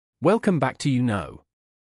Welcome back to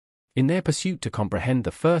In their pursuit to comprehend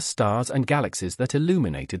the first stars and galaxies that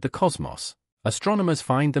illuminated the cosmos, astronomers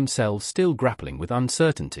find themselves still grappling with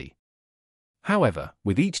uncertainty. However,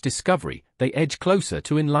 with each discovery, they edge closer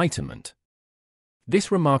to enlightenment.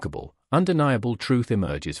 This remarkable, undeniable truth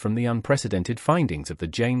emerges from the unprecedented findings of the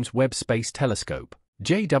James Webb Space Telescope,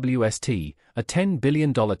 JWST, a $10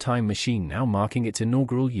 billion time machine now marking its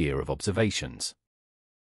inaugural year of observations.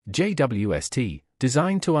 JWST,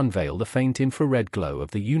 designed to unveil the faint infrared glow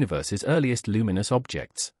of the universe's earliest luminous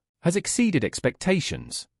objects, has exceeded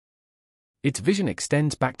expectations. Its vision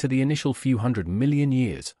extends back to the initial few hundred million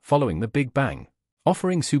years following the Big Bang,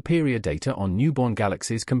 offering superior data on newborn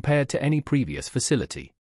galaxies compared to any previous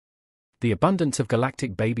facility. The abundance of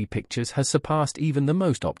galactic baby pictures has surpassed even the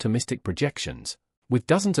most optimistic projections, with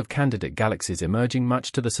dozens of candidate galaxies emerging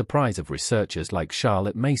much to the surprise of researchers like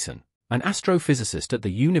Charlotte Mason, an astrophysicist at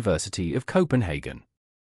the University of Copenhagen.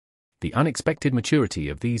 The unexpected maturity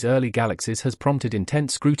of these early galaxies has prompted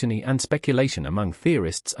intense scrutiny and speculation among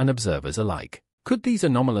theorists and observers alike. Could these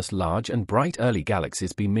anomalous large and bright early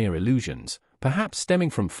galaxies be mere illusions, perhaps stemming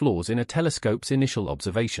from flaws in a telescope's initial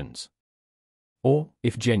observations? Or,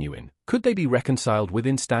 if genuine, could they be reconciled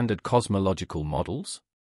within standard cosmological models?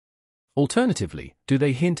 Alternatively, do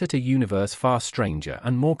they hint at a universe far stranger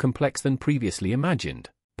and more complex than previously imagined,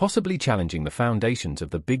 possibly challenging the foundations of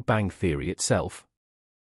the Big Bang theory itself?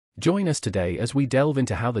 Join us today as we delve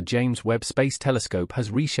into how the James Webb Space Telescope has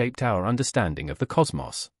reshaped our understanding of the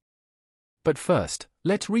cosmos. But first,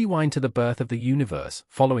 let's rewind to the birth of the universe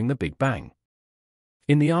following the Big Bang.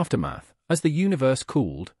 In the aftermath, as the universe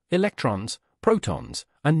cooled, electrons, protons,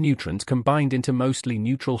 and neutrons combined into mostly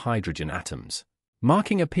neutral hydrogen atoms,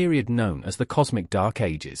 marking a period known as the Cosmic Dark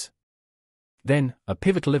Ages. Then, a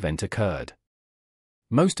pivotal event occurred.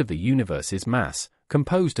 Most of the universe's mass,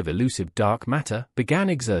 composed of elusive dark matter, began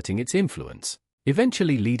exerting its influence,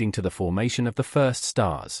 eventually leading to the formation of the first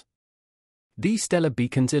stars. These stellar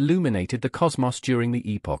beacons illuminated the cosmos during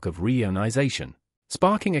the epoch of reionization,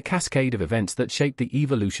 sparking a cascade of events that shaped the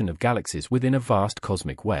evolution of galaxies within a vast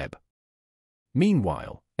cosmic web.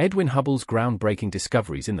 Meanwhile, Edwin Hubble's groundbreaking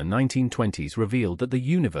discoveries in the 1920s revealed that the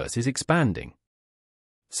universe is expanding.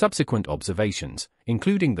 Subsequent observations,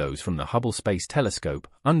 including those from the Hubble Space Telescope,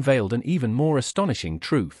 unveiled an even more astonishing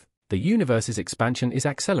truth. The universe's expansion is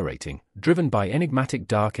accelerating, driven by enigmatic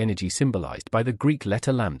dark energy symbolized by the Greek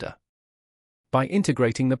letter lambda. By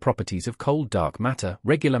integrating the properties of cold dark matter,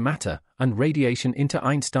 regular matter, and radiation into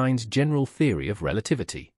Einstein's general theory of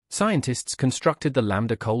relativity, scientists constructed the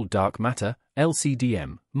lambda cold dark matter,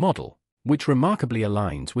 LCDM, model, which remarkably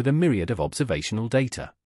aligns with a myriad of observational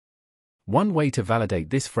data. One way to validate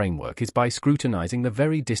this framework is by scrutinizing the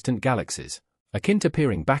very distant galaxies, akin to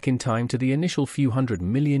peering back in time to the initial few hundred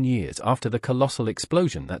million years after the colossal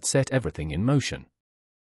explosion that set everything in motion.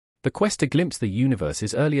 The quest to glimpse the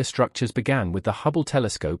universe's earlier structures began with the Hubble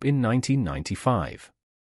telescope in 1995.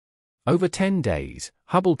 Over 10 days,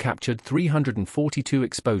 Hubble captured 342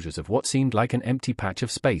 exposures of what seemed like an empty patch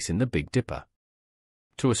of space in the Big Dipper.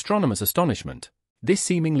 To astronomers' astonishment, this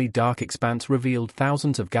seemingly dark expanse revealed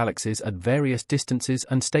thousands of galaxies at various distances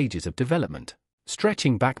and stages of development,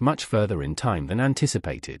 stretching back much further in time than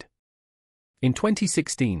anticipated. In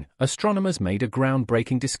 2016, astronomers made a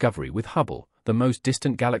groundbreaking discovery with Hubble, the most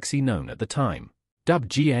distant galaxy known at the time,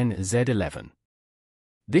 dubbed GN-Z11.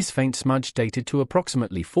 This faint smudge dated to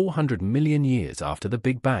approximately 400 million years after the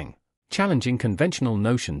Big Bang, challenging conventional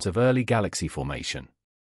notions of early galaxy formation.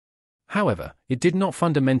 However, it did not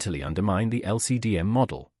fundamentally undermine the LCDM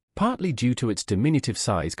model, partly due to its diminutive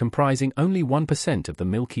size comprising only 1% of the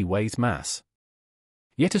Milky Way's mass.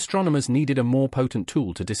 Yet astronomers needed a more potent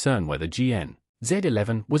tool to discern whether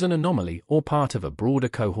GN-Z11 was an anomaly or part of a broader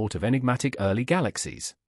cohort of enigmatic early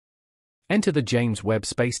galaxies. Enter the James Webb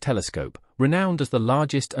Space Telescope, renowned as the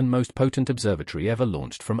largest and most potent observatory ever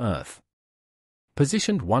launched from Earth.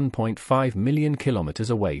 Positioned 1.5 million kilometers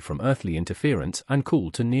away from earthly interference and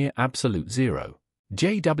cooled to near absolute zero,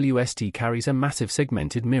 JWST carries a massive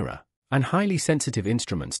segmented mirror and highly sensitive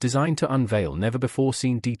instruments designed to unveil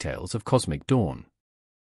never-before-seen details of cosmic dawn.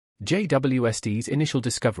 JWST's initial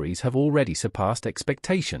discoveries have already surpassed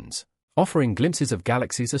expectations, offering glimpses of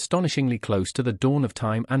galaxies astonishingly close to the dawn of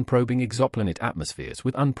time and probing exoplanet atmospheres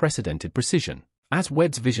with unprecedented precision. As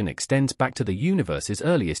Webb's vision extends back to the universe's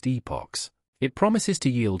earliest epochs, it promises to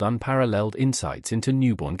yield unparalleled insights into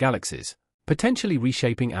newborn galaxies, potentially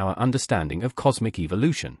reshaping our understanding of cosmic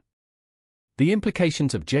evolution. The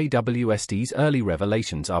implications of JWST's early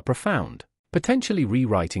revelations are profound, potentially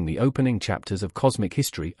rewriting the opening chapters of cosmic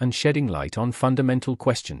history and shedding light on fundamental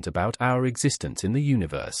questions about our existence in the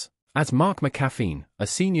universe. As Mark McAfee, a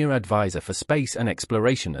senior advisor for space and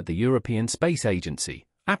exploration at the European Space Agency,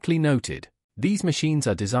 aptly noted, these machines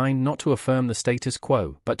are designed not to affirm the status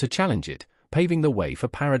quo but to challenge it, paving the way for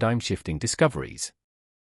paradigm-shifting discoveries.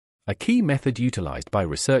 A key method utilized by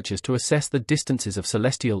researchers to assess the distances of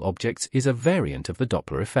celestial objects is a variant of the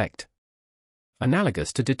Doppler effect.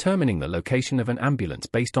 Analogous to determining the location of an ambulance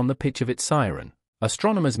based on the pitch of its siren,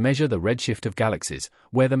 astronomers measure the redshift of galaxies,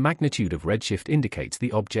 where the magnitude of redshift indicates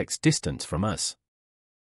the object's distance from us.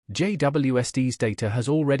 JWST's data has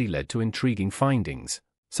already led to intriguing findings,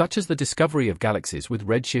 such as the discovery of galaxies with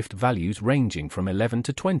redshift values ranging from 11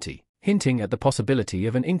 to 20, hinting at the possibility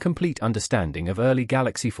of an incomplete understanding of early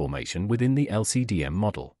galaxy formation within the LCDM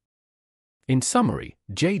model. In summary,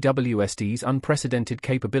 JWST's unprecedented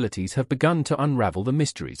capabilities have begun to unravel the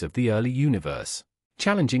mysteries of the early universe,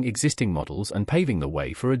 challenging existing models and paving the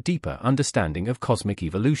way for a deeper understanding of cosmic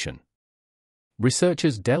evolution.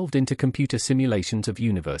 Researchers delved into computer simulations of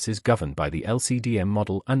universes governed by the LCDM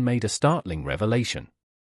model and made a startling revelation.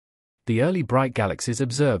 The early bright galaxies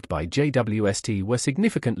observed by JWST were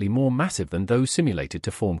significantly more massive than those simulated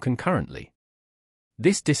to form concurrently.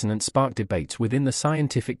 This dissonance sparked debates within the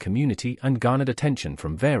scientific community and garnered attention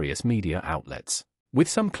from various media outlets, with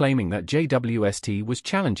some claiming that JWST was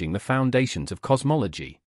challenging the foundations of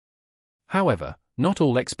cosmology. However, not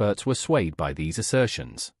all experts were swayed by these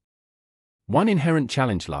assertions. One inherent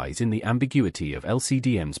challenge lies in the ambiguity of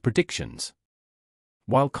LCDM's predictions.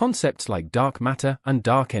 While concepts like dark matter and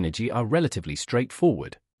dark energy are relatively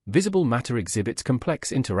straightforward, visible matter exhibits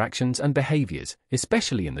complex interactions and behaviors,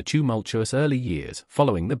 especially in the tumultuous early years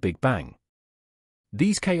following the Big Bang.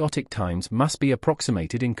 These chaotic times must be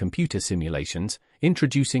approximated in computer simulations,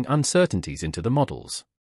 introducing uncertainties into the models.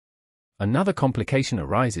 Another complication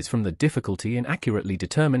arises from the difficulty in accurately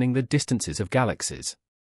determining the distances of galaxies.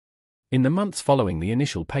 In the months following the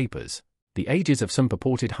initial papers, the ages of some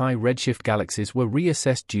purported high redshift galaxies were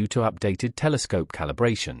reassessed due to updated telescope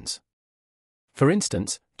calibrations. For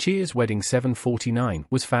instance, Cheer's Wedding 749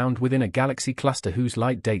 was found within a galaxy cluster whose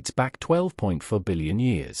light dates back 12.4 billion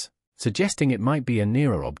years, suggesting it might be a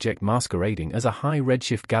nearer object masquerading as a high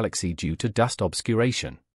redshift galaxy due to dust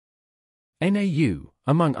obscuration. NAU,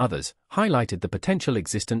 among others, highlighted the potential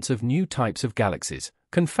existence of new types of galaxies,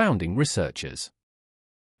 confounding researchers.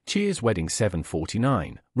 Cheer's Wedding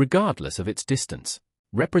 749, regardless of its distance,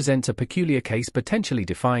 represents a peculiar case potentially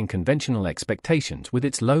defying conventional expectations with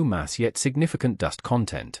its low mass yet significant dust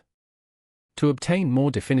content. To obtain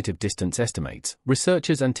more definitive distance estimates,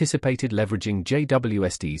 researchers anticipated leveraging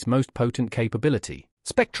JWST's most potent capability,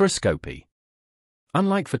 spectroscopy.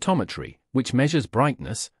 Unlike photometry, which measures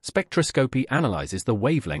brightness, spectroscopy analyzes the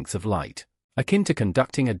wavelengths of light, akin to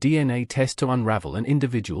conducting a DNA test to unravel an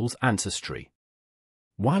individual's ancestry.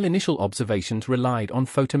 While initial observations relied on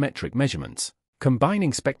photometric measurements,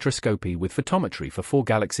 combining spectroscopy with photometry for 4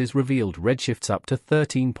 galaxies revealed redshifts up to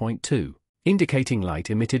 13.2, indicating light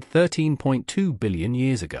emitted 13.2 billion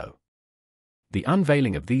years ago. The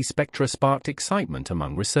unveiling of these spectra sparked excitement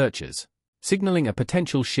among researchers, signaling a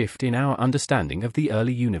potential shift in our understanding of the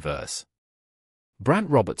early universe. Brant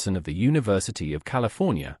Robertson of the University of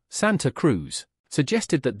California, Santa Cruz,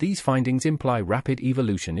 suggested that these findings imply rapid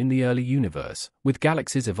evolution in the early universe, with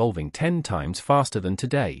galaxies evolving 10 times faster than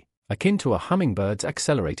today, akin to a hummingbird's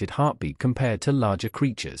accelerated heartbeat compared to larger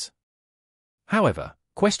creatures. However,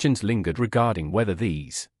 questions lingered regarding whether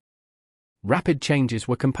these rapid changes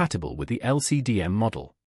were compatible with the LCDM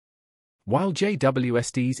model. While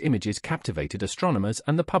JWST's images captivated astronomers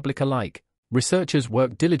and the public alike, researchers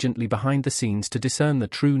worked diligently behind the scenes to discern the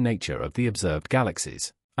true nature of the observed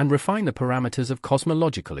galaxies and refine the parameters of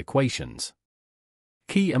cosmological equations.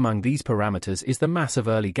 Key among these parameters is the mass of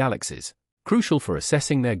early galaxies, crucial for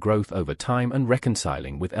assessing their growth over time and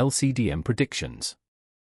reconciling with LCDM predictions.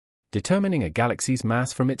 Determining a galaxy's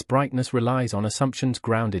mass from its brightness relies on assumptions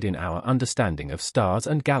grounded in our understanding of stars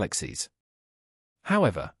and galaxies.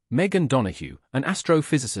 However, Megan Donahue, an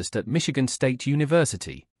astrophysicist at Michigan State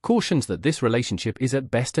University, cautions that this relationship is at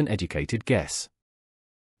best an educated guess.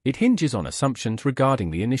 It hinges on assumptions regarding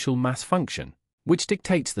the initial mass function, which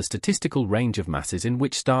dictates the statistical range of masses in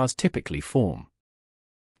which stars typically form.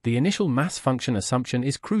 The initial mass function assumption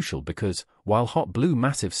is crucial because, while hot blue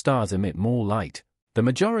massive stars emit more light, the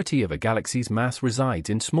majority of a galaxy's mass resides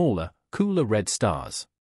in smaller, cooler red stars.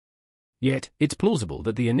 Yet, it's plausible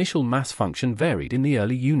that the initial mass function varied in the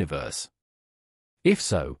early universe. If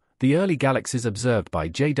so, the early galaxies observed by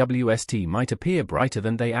JWST might appear brighter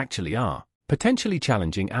than they actually are, potentially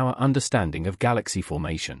challenging our understanding of galaxy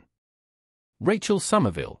formation. Rachel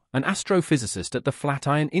Somerville, an astrophysicist at the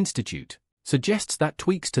Flatiron Institute, suggests that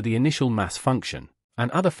tweaks to the initial mass function,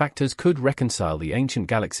 and other factors could reconcile the ancient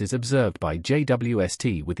galaxies observed by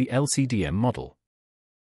JWST with the LCDM model.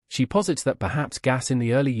 She posits that perhaps gas in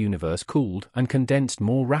the early universe cooled and condensed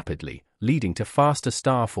more rapidly, leading to faster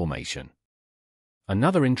star formation.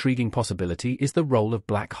 Another intriguing possibility is the role of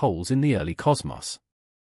black holes in the early cosmos.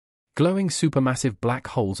 Glowing supermassive black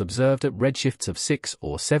holes observed at redshifts of 6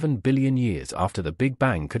 or 7 billion years after the Big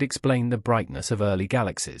Bang could explain the brightness of early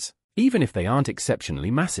galaxies, even if they aren't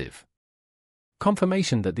exceptionally massive.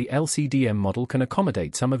 Confirmation that the LCDM model can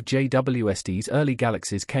accommodate some of JWST's early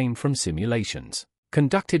galaxies came from simulations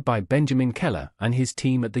conducted by Benjamin Keller and his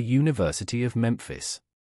team at the University of Memphis.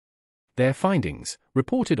 Their findings,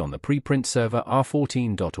 reported on the preprint server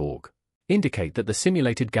r14.org, indicate that the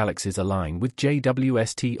simulated galaxies align with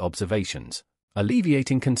JWST observations,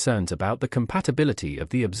 alleviating concerns about the compatibility of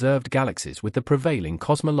the observed galaxies with the prevailing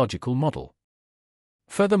cosmological model.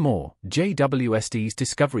 Furthermore, JWST's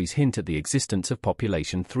discoveries hint at the existence of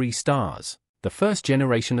population 3 stars, the first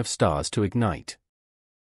generation of stars to ignite.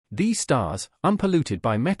 These stars, unpolluted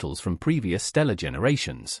by metals from previous stellar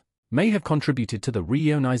generations, may have contributed to the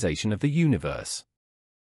reionization of the universe.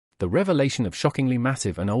 The revelation of shockingly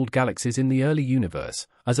massive and old galaxies in the early universe,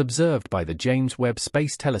 as observed by the James Webb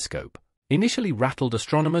Space Telescope, initially rattled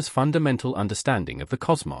astronomers' fundamental understanding of the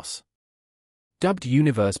cosmos. Dubbed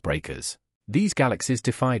universe breakers, these galaxies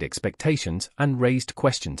defied expectations and raised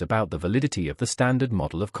questions about the validity of the standard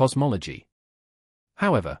model of cosmology.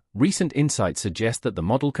 However, recent insights suggest that the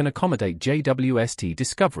model can accommodate JWST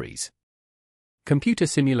discoveries. Computer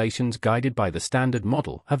simulations guided by the standard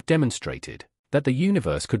model have demonstrated that the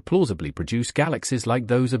universe could plausibly produce galaxies like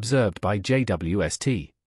those observed by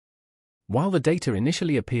JWST. While the data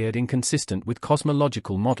initially appeared inconsistent with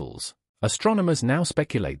cosmological models, astronomers now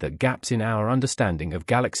speculate that gaps in our understanding of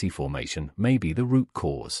galaxy formation may be the root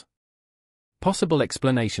cause. Possible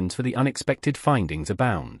explanations for the unexpected findings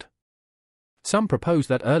abound. Some propose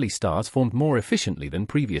that early stars formed more efficiently than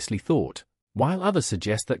previously thought, while others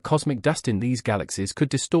suggest that cosmic dust in these galaxies could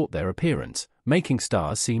distort their appearance, making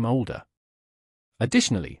stars seem older.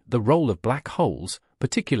 Additionally, the role of black holes,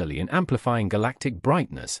 particularly in amplifying galactic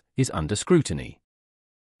brightness, is under scrutiny.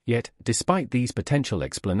 Yet, despite these potential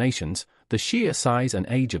explanations, the sheer size and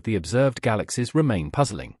age of the observed galaxies remain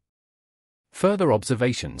puzzling. Further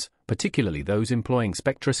observations, particularly those employing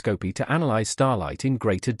spectroscopy to analyze starlight in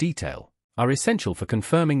greater detail, are essential for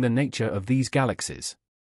confirming the nature of these galaxies.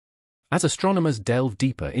 As astronomers delve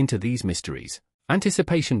deeper into these mysteries,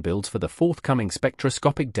 anticipation builds for the forthcoming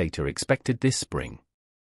spectroscopic data expected this spring.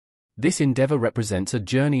 This endeavor represents a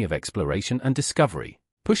journey of exploration and discovery,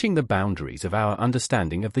 pushing the boundaries of our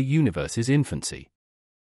understanding of the universe's infancy.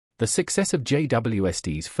 The success of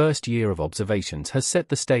JWST's first year of observations has set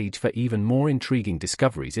the stage for even more intriguing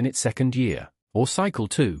discoveries in its second year, or cycle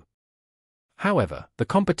 2. However, the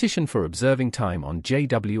competition for observing time on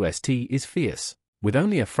JWST is fierce, with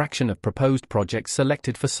only a fraction of proposed projects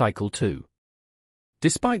selected for cycle 2.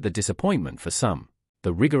 Despite the disappointment for some,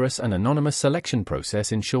 the rigorous and anonymous selection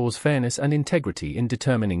process ensures fairness and integrity in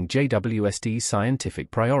determining JWST's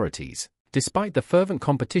scientific priorities. Despite the fervent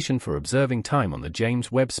competition for observing time on the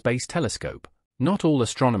James Webb Space Telescope, not all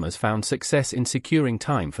astronomers found success in securing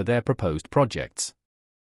time for their proposed projects.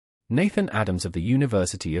 Nathan Adams of the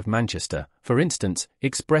University of Manchester, for instance,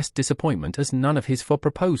 expressed disappointment as none of his 4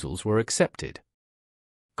 proposals were accepted.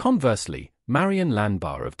 Conversely, Marion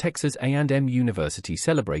Landbar of Texas A&M University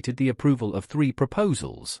celebrated the approval of 3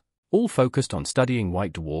 proposals, all focused on studying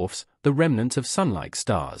white dwarfs, the remnants of sun-like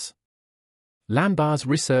stars. Landbar's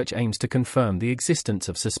research aims to confirm the existence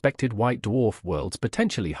of suspected white dwarf worlds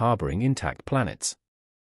potentially harboring intact planets.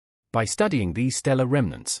 By studying these stellar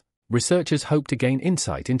remnants, researchers hope to gain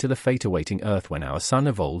insight into the fate awaiting Earth when our Sun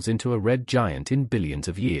evolves into a red giant in billions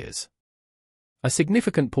of years. A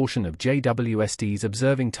significant portion of JWST's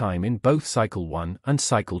observing time in both Cycle 1 and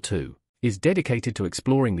Cycle 2 is dedicated to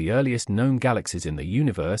exploring the earliest known galaxies in the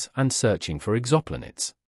universe and searching for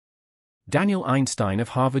exoplanets. Daniel Einstein of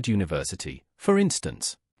Harvard University, for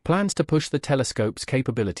instance, plans to push the telescope's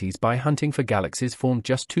capabilities by hunting for galaxies formed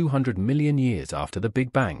just 200 million years after the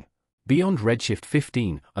Big Bang, beyond redshift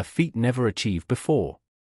 15, a feat never achieved before.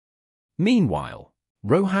 Meanwhile,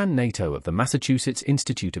 Rohan Nato of the Massachusetts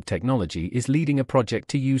Institute of Technology is leading a project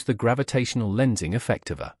to use the gravitational lensing effect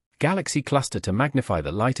of a galaxy cluster to magnify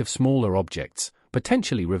the light of smaller objects,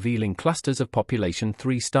 potentially revealing clusters of population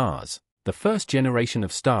 3 stars, the first generation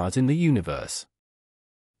of stars in the universe.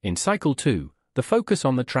 In Cycle 2, the focus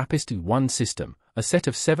on the TRAPPIST-1 system, a set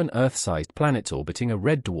of 7 Earth-sized planets orbiting a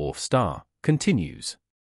red dwarf star, continues.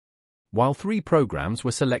 While 3 programs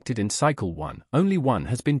were selected in Cycle 1, only one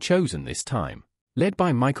has been chosen this time, led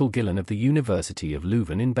by Michael Gillen of the University of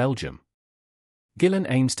Leuven in Belgium. Gillen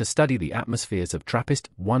aims to study the atmospheres of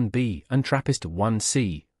TRAPPIST-1b and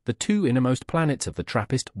TRAPPIST-1c, the two innermost planets of the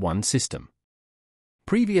TRAPPIST-1 system.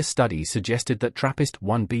 Previous studies suggested that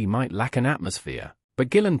TRAPPIST-1b might lack an atmosphere, but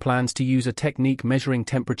Gillen plans to use a technique measuring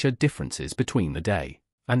temperature differences between the day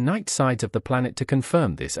and night sides of the planet to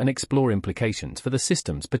confirm this and explore implications for the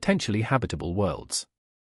system's potentially habitable worlds.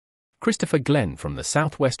 Christopher Glenn from the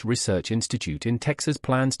Southwest Research Institute in Texas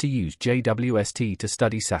plans to use JWST to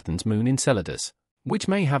study Saturn's moon Enceladus, which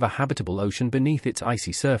may have a habitable ocean beneath its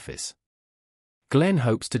icy surface. Glenn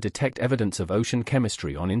hopes to detect evidence of ocean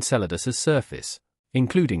chemistry on Enceladus's surface,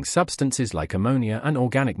 including substances like ammonia and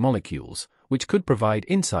organic molecules, which could provide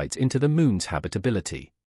insights into the moon's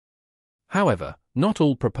habitability. However, not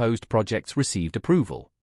all proposed projects received approval.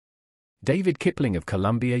 David Kipling of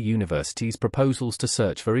Columbia University's proposals to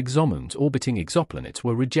search for exomoons orbiting exoplanets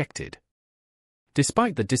were rejected.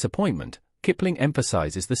 Despite the disappointment, Kipling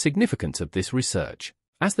emphasizes the significance of this research,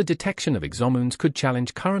 as the detection of exomoons could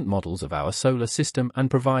challenge current models of our solar system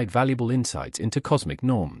and provide valuable insights into cosmic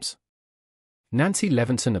norms. Nancy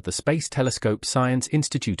Levinson of the Space Telescope Science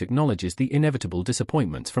Institute acknowledges the inevitable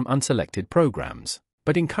disappointments from unselected programs,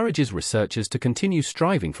 but encourages researchers to continue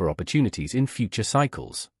striving for opportunities in future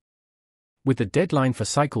cycles. With the deadline for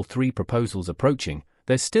Cycle 3 proposals approaching,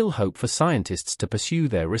 there's still hope for scientists to pursue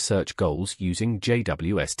their research goals using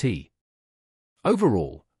JWST.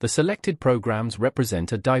 Overall, the selected programs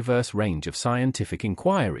represent a diverse range of scientific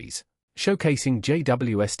inquiries, showcasing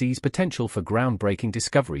JWST's potential for groundbreaking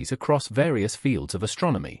discoveries across various fields of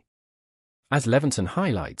astronomy. As Levinson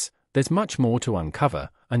highlights, there's much more to uncover,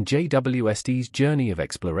 and JWST's journey of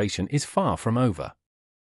exploration is far from over.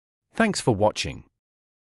 Thanks for watching.